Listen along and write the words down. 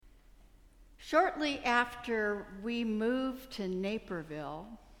Shortly after we moved to Naperville,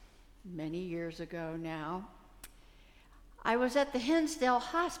 many years ago now, I was at the Hinsdale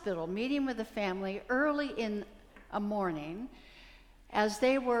Hospital meeting with the family early in a morning as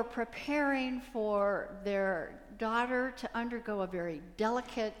they were preparing for their daughter to undergo a very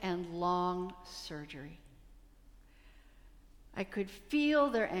delicate and long surgery. I could feel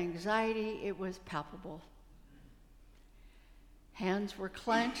their anxiety. It was palpable. Hands were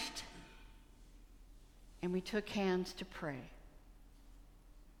clenched, and we took hands to pray.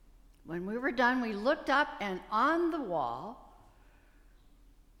 When we were done, we looked up, and on the wall,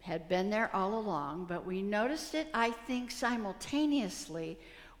 had been there all along, but we noticed it, I think, simultaneously,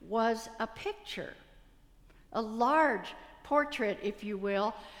 was a picture, a large portrait, if you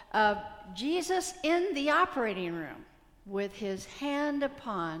will, of Jesus in the operating room with his hand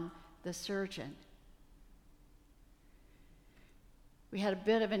upon the surgeon. We had a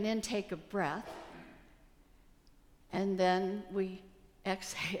bit of an intake of breath, and then we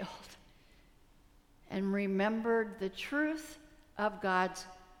exhaled and remembered the truth of God's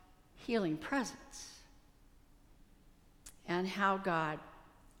healing presence and how God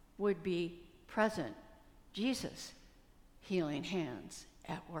would be present, Jesus' healing hands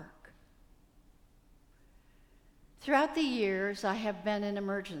at work. Throughout the years, I have been in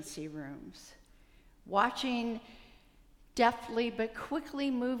emergency rooms, watching deftly but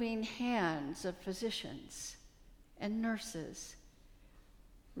quickly moving hands of physicians and nurses,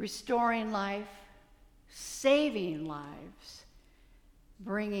 restoring life, saving lives,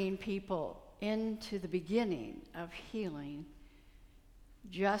 bringing people into the beginning of healing.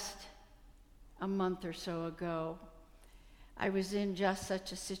 Just a month or so ago, I was in just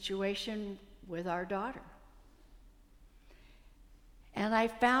such a situation with our daughter. And I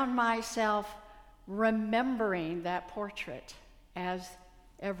found myself remembering that portrait as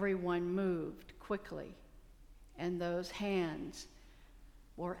everyone moved quickly and those hands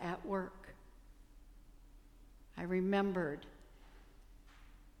were at work. I remembered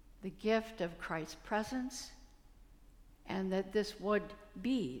the gift of Christ's presence and that this would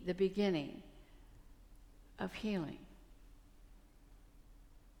be the beginning of healing.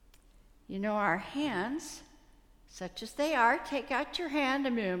 You know, our hands, such as they are, take out your hand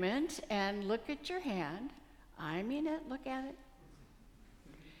a moment and look at your hand. I mean it, look at it.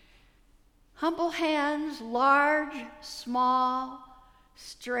 Humble hands, large, small,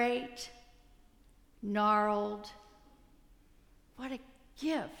 straight, gnarled. What a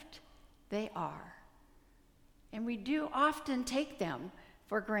gift they are. And we do often take them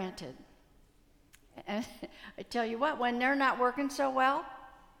for granted. And I tell you what, when they're not working so well,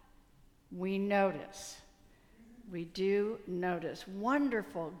 we notice. We do notice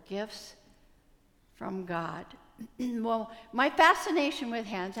wonderful gifts from God. Well, my fascination with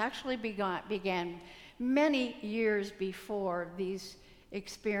hands actually began many years before these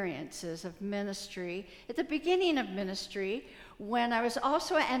experiences of ministry. At the beginning of ministry, when I was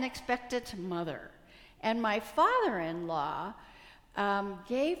also an expectant mother, and my father-in-law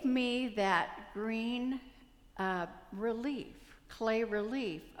gave me that green clay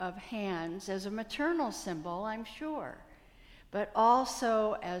relief of hands as a maternal symbol, I'm sure, but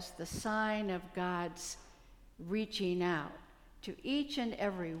also as the sign of God's reaching out to each and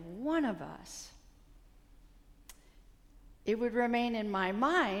every one of us. It would remain in my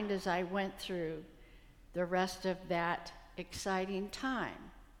mind as I went through the rest of that exciting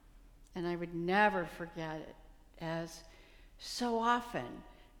time, and I would never forget it, as so often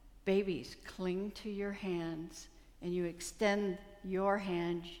babies cling to your hands and you extend your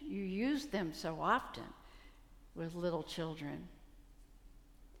hand. You use them so often with little children.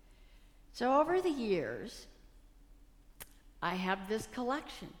 So over the years, I have this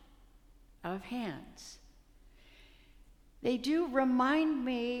collection of hands. They do remind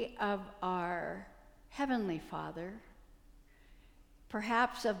me of our Heavenly Father,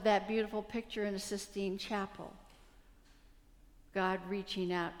 perhaps of that beautiful picture in the Sistine Chapel, God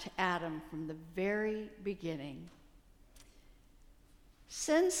reaching out to Adam from the very beginning.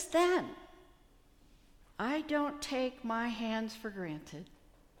 Since then, I don't take my hands for granted,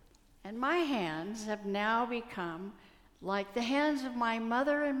 and my hands have now become like the hands of my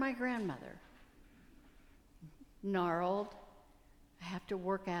mother and my grandmother. Gnarled. I have to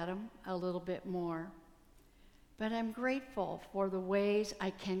work at them a little bit more. But I'm grateful for the ways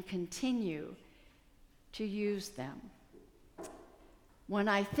I can continue to use them. When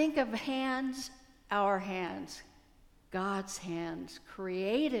I think of hands, our hands, God's hands,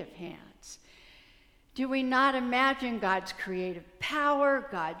 creative hands, do we not imagine God's creative power,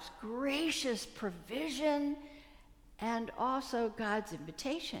 God's gracious provision, and also God's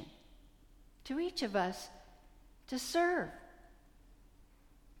invitation to each of us to serve,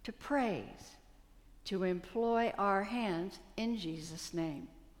 to praise, to employ our hands in Jesus' name.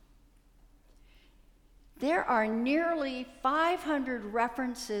 There are nearly 500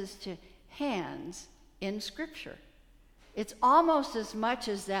 references to hands in Scripture. It's almost as much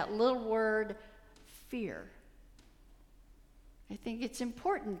as that little word, fear. I think it's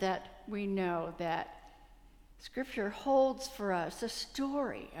important that we know that Scripture holds for us a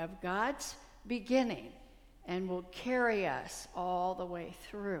story of God's beginning and will carry us all the way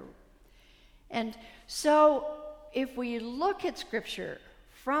through. And so if we look at Scripture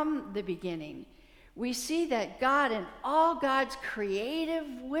from the beginning, we see that God, in all God's creative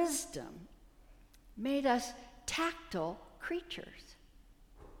wisdom, made us tactile creatures.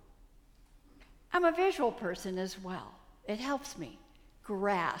 I'm a visual person as well. It helps me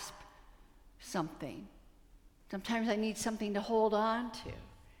grasp something. Sometimes I need something to hold on to.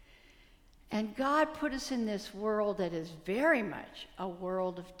 And God put us in this world that is very much a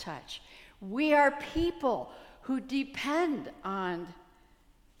world of touch. We are people who depend on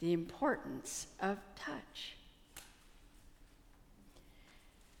the importance of touch.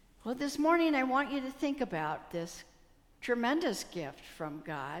 Well, this morning I want you to think about this tremendous gift from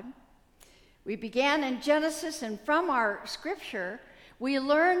God. We began in Genesis, and from our scripture, we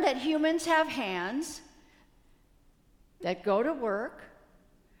learned that humans have hands that go to work.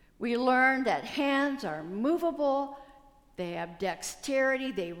 We learned that hands are movable, they have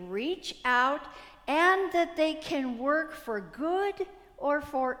dexterity, they reach out, and that they can work for good or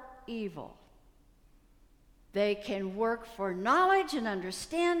for evil. They can work for knowledge and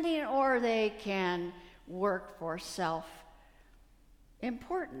understanding, or they can work for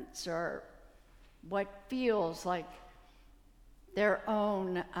self-importance or what feels like their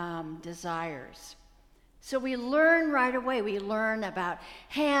own desires. So we learn right away. We learn about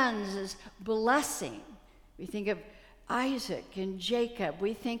hands as blessing. We think of Isaac and Jacob.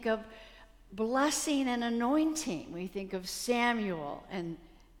 We think of blessing and anointing. We think of Samuel and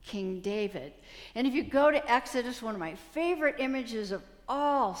King David. And if you go to Exodus, one of my favorite images of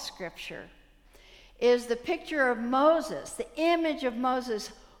all Scripture is the picture of Moses, the image of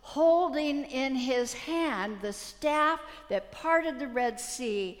Moses holding in his hand the staff that parted the Red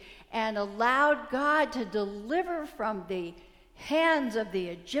Sea and allowed God to deliver from the hands of the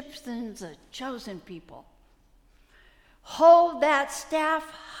Egyptians, a chosen people. Hold that staff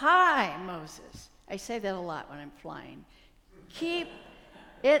high, Moses. I say that a lot when I'm flying. Keep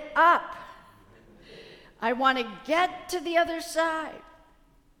it up. I want to get to the other side.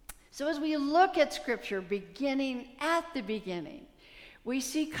 So as we look at Scripture, beginning at the beginning, we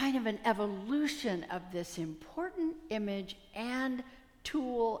see kind of an evolution of this important image and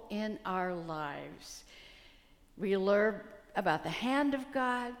tool in our lives. We learn about the hand of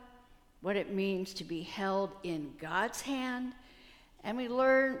God, what it means to be held in God's hand, and we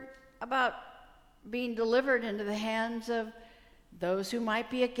learn about being delivered into the hands of those who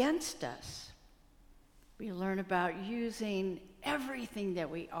might be against us. We learn about using everything that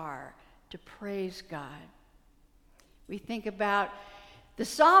we are to praise God. We think about the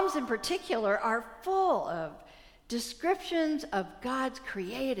Psalms in particular are full of descriptions of God's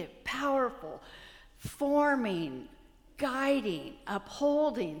creative, powerful, forming, guiding,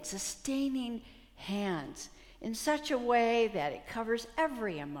 upholding, sustaining hands in such a way that it covers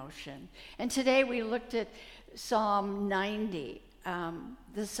every emotion. And today we looked at Psalm 90,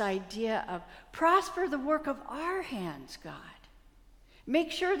 this idea of prosper the work of our hands, God.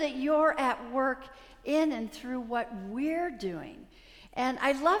 Make sure that you're at work in and through what we're doing. And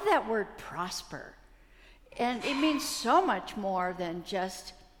I love that word prosper. And it means so much more than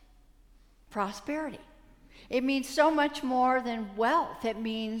just prosperity. It means so much more than wealth. It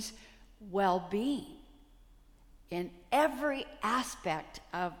means well-being in every aspect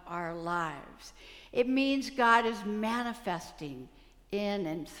of our lives. It means God is manifesting in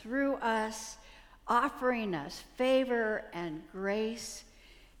and through us, offering us favor and grace.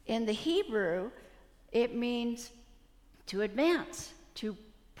 In the Hebrew, it means to advance, to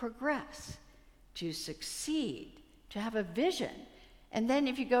progress, to succeed, to have a vision. And then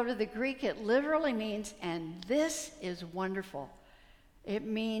if you go to the Greek, it literally means, and this is wonderful, it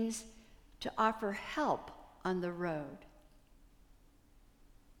means to offer help on the road.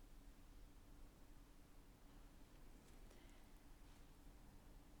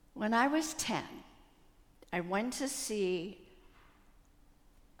 When I was 10, I went to see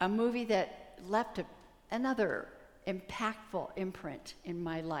a movie that left another impactful imprint in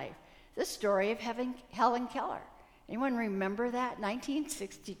my life. The story of Helen Keller. Anyone remember that?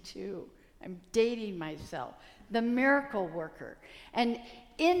 1962. I'm dating myself. The Miracle Worker. And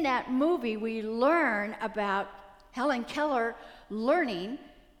in that movie, we learn about Helen Keller learning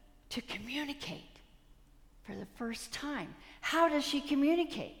to communicate for the first time. How does she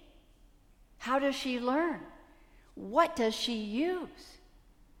communicate? How does she learn? What does she use?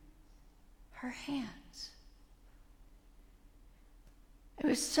 Her hands. It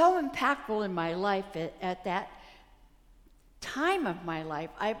was so impactful in my life at that time of my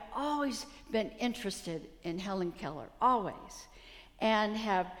life. I've always been interested in Helen Keller, always, and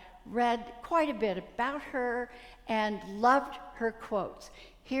have read quite a bit about her and loved her quotes.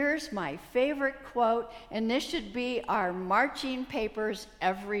 Here's my favorite quote, and this should be our marching papers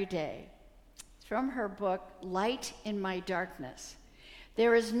every day. It's from her book, Light in My Darkness.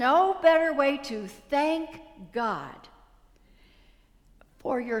 There is no better way to thank God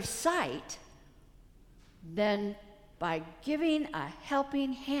for your sight than by giving a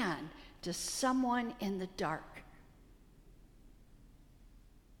helping hand to someone in the dark.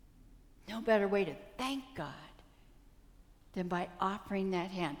 No better way to thank God than by offering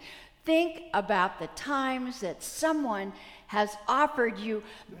that hand. Think about the times that someone has offered you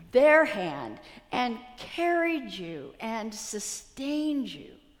their hand and carried you and sustained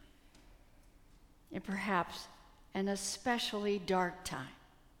you in perhaps an especially dark time.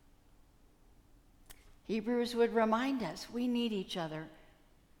 Hebrews would remind us we need each other.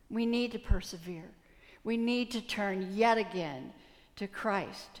 We need to persevere. We need to turn yet again to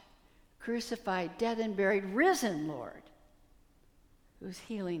Christ, crucified, dead and buried, risen Lord, whose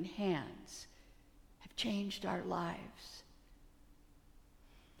healing hands have changed our lives.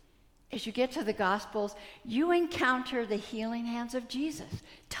 As you get to the Gospels, you encounter the healing hands of Jesus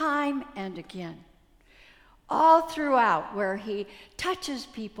time and again. All throughout, where he touches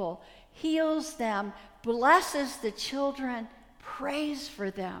people, heals them, blesses the children, prays for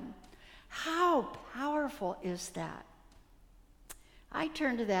them. How powerful is that? I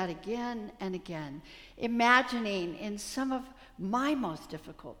turn to that again and again, imagining in some of my most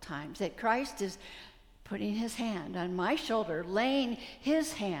difficult times that Christ is putting his hand on my shoulder, laying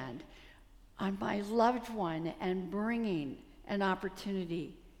his hand on my loved one, and bringing an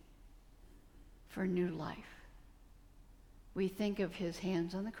opportunity for new life. We think of his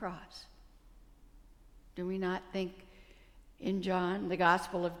hands on the cross. Do we not think in John, the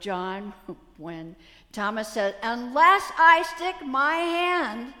Gospel of John, when Thomas said, unless I stick my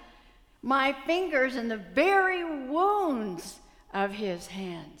hand, my fingers in the very wounds of his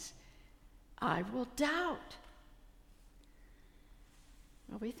hands, I will doubt.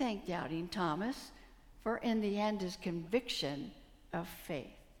 Well, we thank doubting Thomas for in the end his conviction of faith.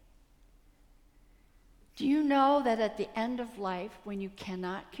 Do you know that at the end of life, when you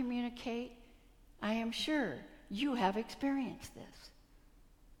cannot communicate, I am sure you have experienced this.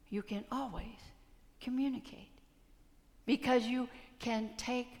 You can always communicate because you can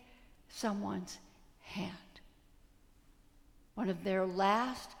take someone's hand. One of their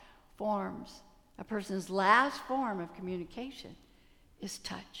last forms, a person's last form of communication is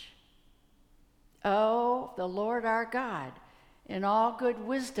touch. Oh, the Lord our God, in all good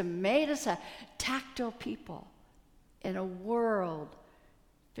wisdom, made us a tactile people in a world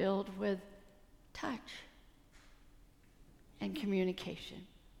filled with touch and communication.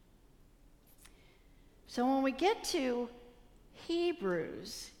 So when we get to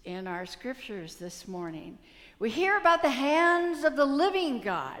Hebrews in our scriptures this morning, we hear about the hands of the living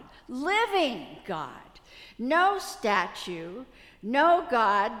God. No statue, no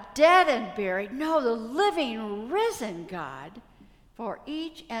God dead and buried, no, the living, risen God for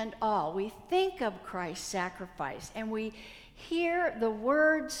each and all. We think of Christ's sacrifice and we hear the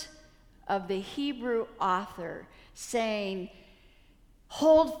words of the Hebrew author saying,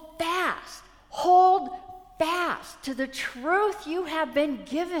 hold fast to the truth you have been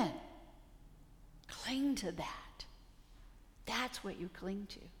given. Cling to that. That's what you cling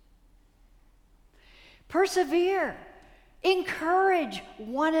to. Persevere. Encourage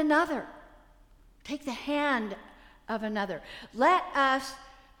one another. Take the hand of another. Let us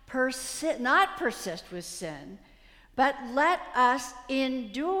not persist with sin, but let us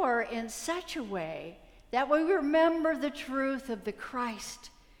endure in such a way that we remember the truth of the Christ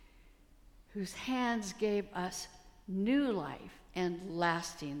whose hands gave us new life and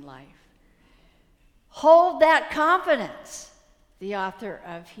lasting life. Hold that confidence, the author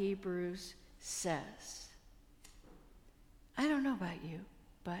of Hebrews says. I don't know about you,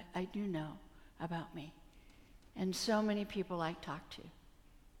 but I do know about me and so many people I talk to.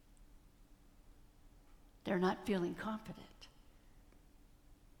 They're not feeling confident.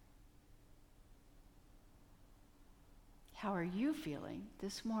 How are you feeling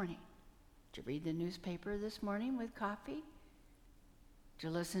this morning? Did you read the newspaper this morning with coffee? Did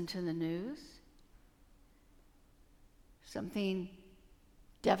you listen to the news? Something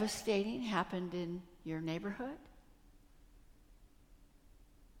devastating happened in your neighborhood?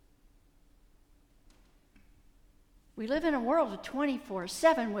 We live in a world of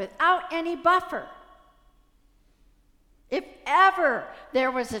 24/7 without any buffer. If ever there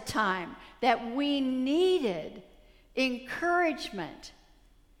was a time that we needed encouragement,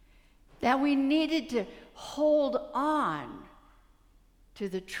 that we needed to hold on to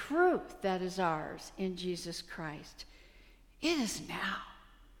the truth that is ours in Jesus Christ, it is now.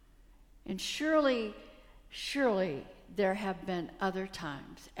 And surely there have been other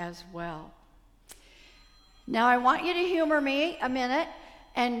times as well. Now I want you to humor me a minute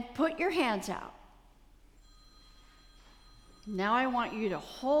and put your hands out. Now I want you to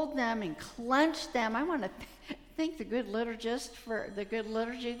hold them and clench them. I want to thank the good liturgist for the good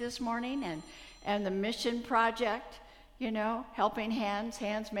liturgy this morning and the mission project, helping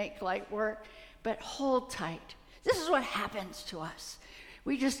hands make light work. But hold tight. This is what happens to us.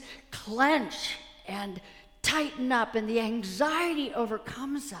 We just clench and tighten up, and the anxiety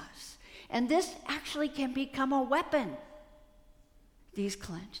overcomes us. And this actually can become a weapon, these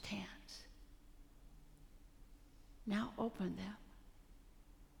clenched hands. Now open them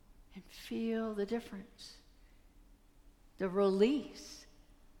and feel the difference, the release.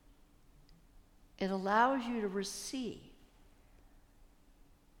 It allows you to receive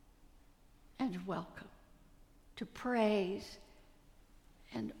and welcome, to praise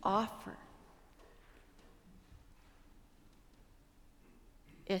and offer.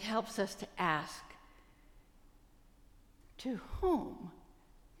 It helps us to ask, to whom,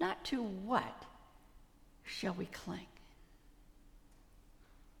 not to what, shall we cling?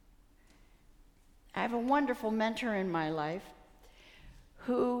 I have a wonderful mentor in my life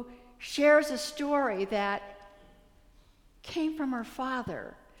who shares a story that came from her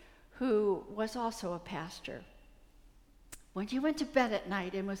father, who was also a pastor. When she went to bed at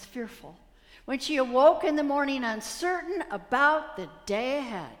night and was fearful, when she awoke in the morning uncertain about the day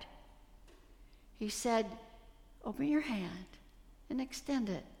ahead, he said, open your hand and extend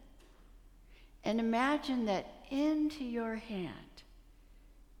it. And imagine that into your hand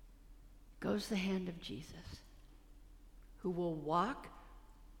goes the hand of Jesus, who will walk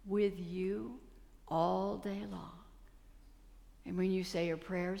with you all day long. And when you say your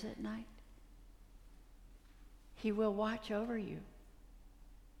prayers at night, he will watch over you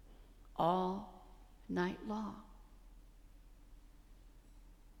all night long.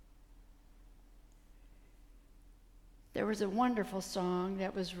 There was a wonderful song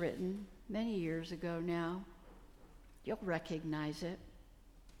that was written many years ago now. You'll recognize it.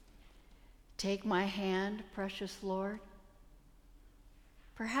 Take my hand, precious Lord.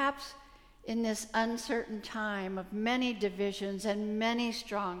 Perhaps in this uncertain time of many divisions and many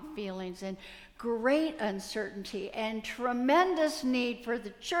strong feelings and great uncertainty and tremendous need for the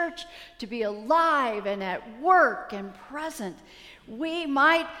church to be alive and at work and present, we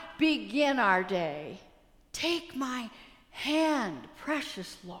might begin our day. Take my hand,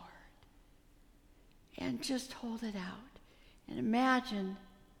 precious Lord, and just hold it out and imagine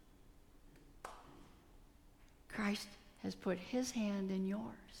Christ has put his hand in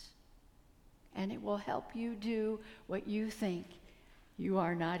yours, and it will help you do what you think you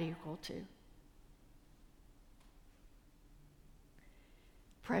are not equal to.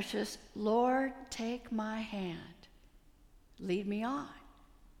 Precious Lord, take my hand. Lead me on.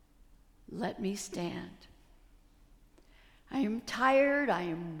 Let me stand. I am tired, I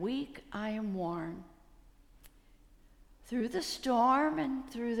am weak, I am worn. Through the storm and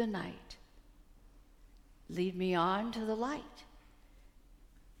through the night, lead me on to the light.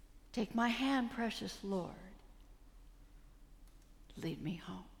 Take my hand, precious Lord. Lead me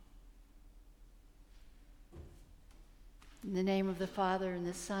home. In the name of the Father, and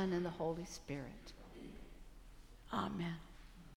the Son, and the Holy Spirit. Amen.